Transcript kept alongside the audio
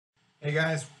Hey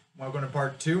guys, welcome to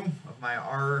part two of my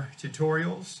R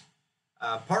tutorials.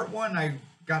 Part one, I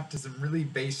got to some really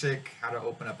basic how to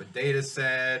open up a data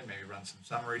set, maybe run some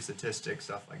summary statistics,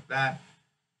 stuff like that.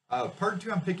 Part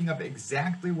two, I'm picking up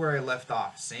exactly where I left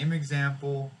off. Same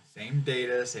example, same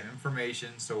data, same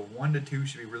information. So one to two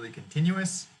should be really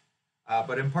continuous.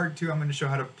 But in part two, I'm going to show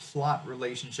how to plot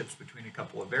relationships between a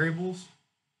couple of variables.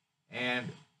 And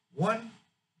one,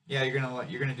 yeah, you're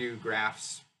gonna do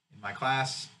graphs in my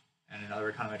class and in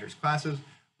other econometrics classes,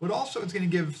 but also it's going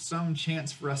to give some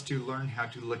chance for us to learn how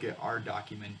to look at our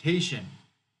documentation,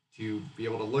 to be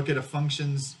able to look at a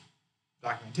function's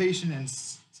documentation and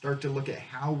start to look at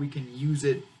how we can use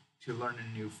it to learn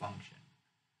a new function.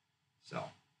 So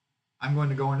I'm going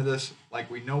to go into this like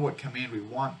we know what command we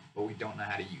want, but we don't know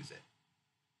how to use it.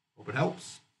 Hope it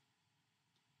helps.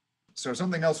 So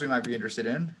something else we might be interested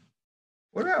in,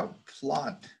 what about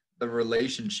plot the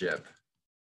relationship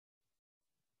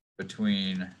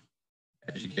between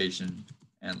education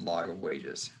and log of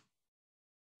wages?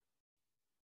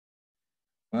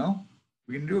 Well,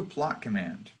 we can do a plot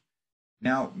command.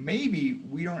 Now, maybe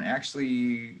we don't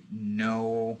actually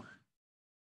know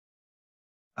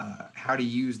how to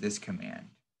use this command.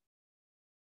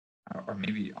 Or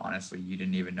maybe, honestly, you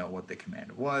didn't even know what the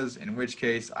command was, in which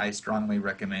case I strongly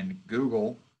recommend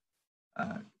Google.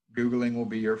 Googling will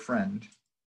be your friend.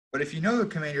 But if you know the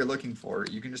command you're looking for,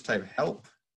 you can just type help.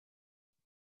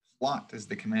 Plot is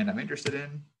the command I'm interested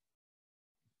in.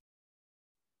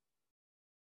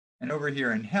 And over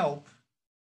here in help,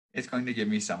 it's going to give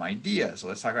me some ideas. So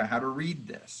let's talk about how to read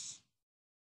this.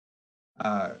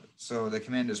 So the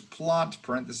command is plot,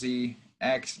 parenthesis,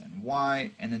 X and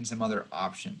Y, and then some other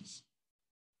options.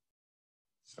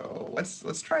 So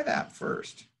let's try that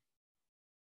first.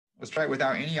 Let's try it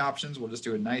without any options. We'll just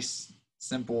do a nice,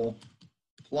 simple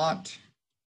plot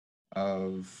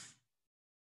of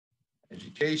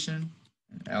education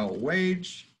and L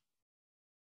wage.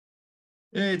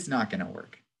 It's not going to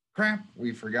work. Crap,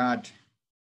 we forgot.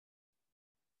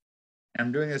 And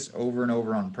I'm doing this over and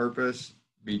over on purpose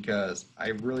because I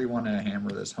really want to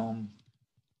hammer this home.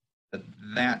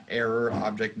 That error,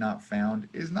 object not found,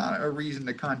 is not a reason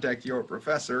to contact your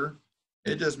professor.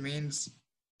 It just means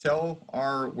tell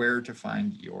R where to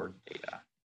find your data.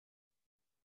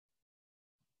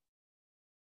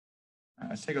 All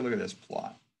right, let's take a look at this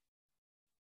plot.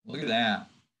 Look at that.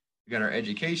 We got our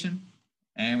education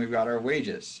and we've got our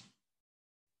wages.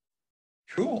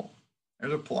 Cool.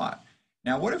 There's a plot.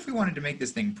 Now, what if we wanted to make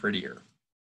this thing prettier?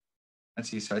 Let's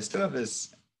see. So I still have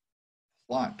this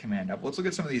plot command up. Let's look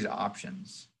at some of these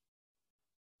options.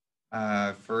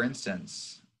 For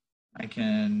instance, I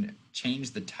can change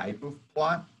the type of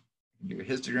plot. I can do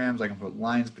histograms. I can put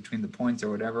lines between the points or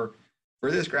whatever.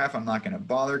 For this graph, I'm not going to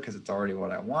bother because it's already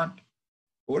what I want.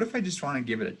 But what if I just want to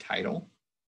give it a title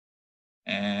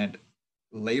and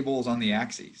labels on the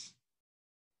axes?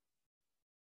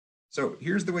 So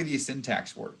here's the way these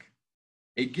syntax work.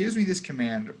 It gives me this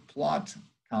command plot,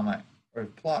 comma, or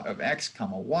plot of X,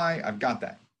 comma, Y. I've got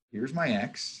that. Here's my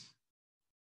X.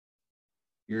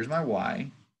 Here's my Y.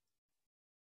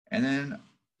 And then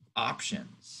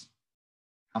options,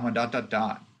 comma, dot, dot,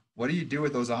 dot. What do you do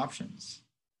with those options?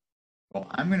 Well,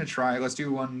 I'm going to try, let's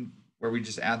do one where we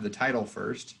just add the title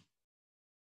first.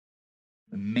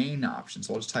 The main option.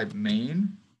 So I'll just type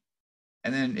main.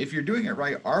 And then if you're doing it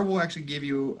right, R will actually give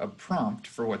you a prompt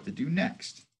for what to do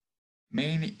next.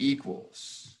 Main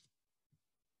equals,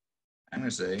 I'm going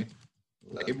to say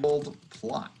labeled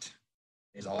plot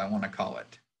is all I want to call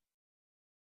it.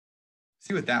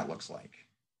 See what that looks like.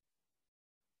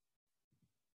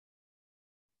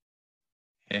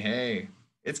 Hey,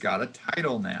 it's got a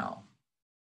title now.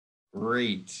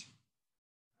 Great.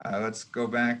 Let's go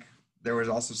back. There was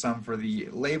also some for the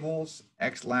labels,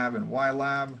 X lab and Y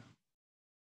lab.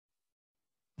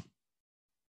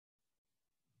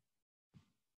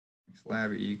 X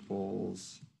lab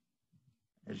equals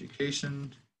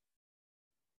education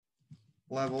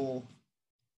level,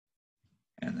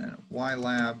 and then Y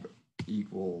lab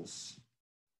equals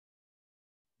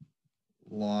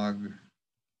log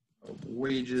of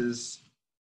wages.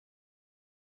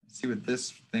 Let's see what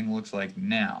this thing looks like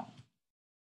now.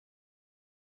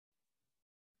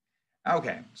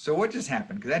 Okay, so what just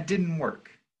happened? Because that didn't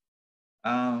work.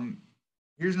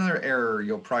 Here's another error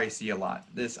you'll probably see a lot.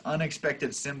 This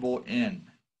unexpected symbol in.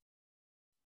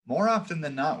 More often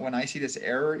than not, when I see this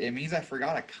error, it means I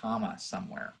forgot a comma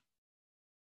somewhere.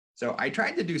 So I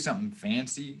tried to do something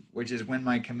fancy, which is when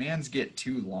my commands get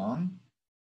too long,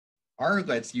 R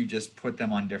lets you just put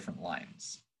them on different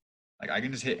lines. Like I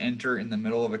can just hit enter in the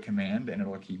middle of a command and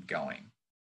it'll keep going.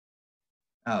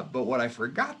 But what I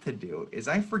forgot to do is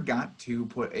I forgot to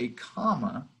put a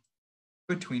comma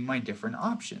between my different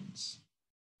options.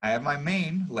 I have my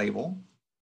main label,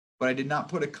 but I did not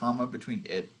put a comma between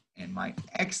it and my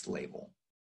X label.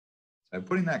 So I'm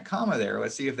putting that comma there.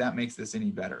 Let's see if that makes this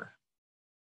any better.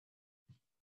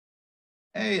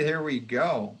 Hey, there we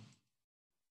go.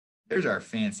 There's our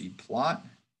fancy plot.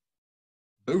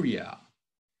 Booyah.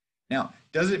 Now,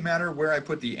 does it matter where I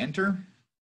put the enter?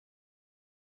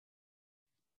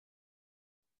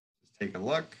 Let's take a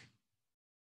look.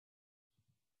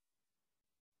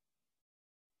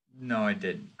 No, I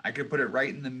didn't. I could put it right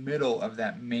in the middle of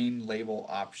that main label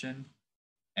option,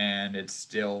 and it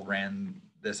still ran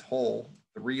this whole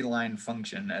 3-line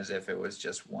function as if it was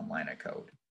just 1 line of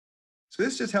code. So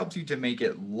this just helps you to make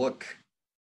it look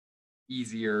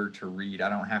easier to read. I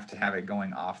don't have to have it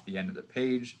going off the end of the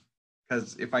page,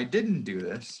 because if I didn't do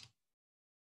this,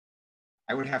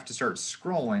 I would have to start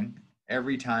scrolling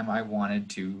every time I wanted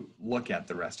to look at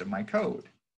the rest of my code.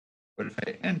 But if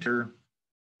I enter,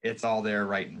 it's all there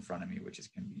right in front of me, which is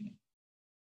convenient.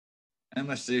 And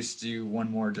let's just do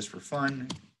one more just for fun.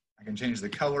 I can change the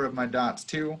color of my dots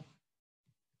too.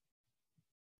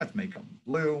 Let's make them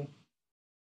blue.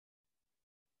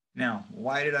 Now,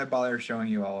 why did I bother showing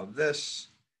you all of this?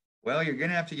 Well, you're going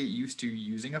to have to get used to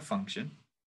using a function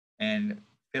and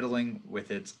fiddling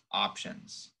with its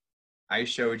options. I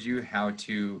showed you how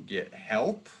to get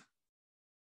help.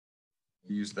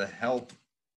 Use the help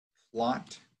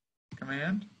plot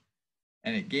command,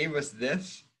 and it gave us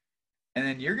this. And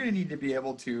then you're going to need to be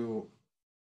able to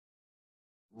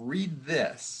read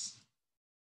this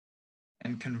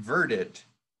and convert it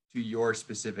to your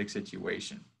specific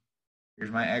situation. Here's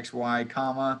my XY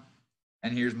comma,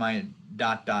 and here's my ...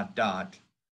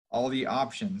 all the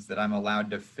options that I'm allowed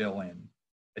to fill in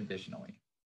additionally.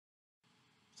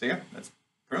 So yeah, that's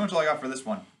pretty much all I got for this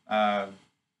one.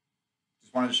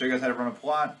 Just wanted to show you guys how to run a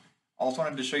plot. Also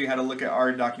wanted to show you how to look at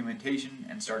our documentation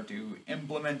and start to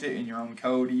implement it in your own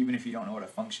code, even if you don't know what a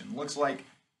function looks like.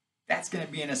 That's going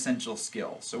to be an essential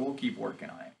skill, so we'll keep working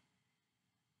on it.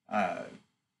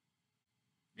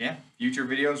 Yeah, future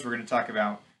videos, we're going to talk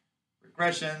about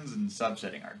regressions and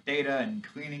subsetting our data and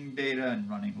cleaning data and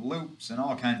running loops and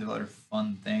all kinds of other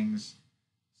fun things.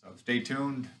 So stay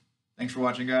tuned. Thanks for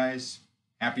watching, guys.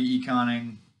 Happy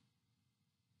econing.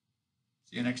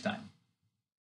 See you next time.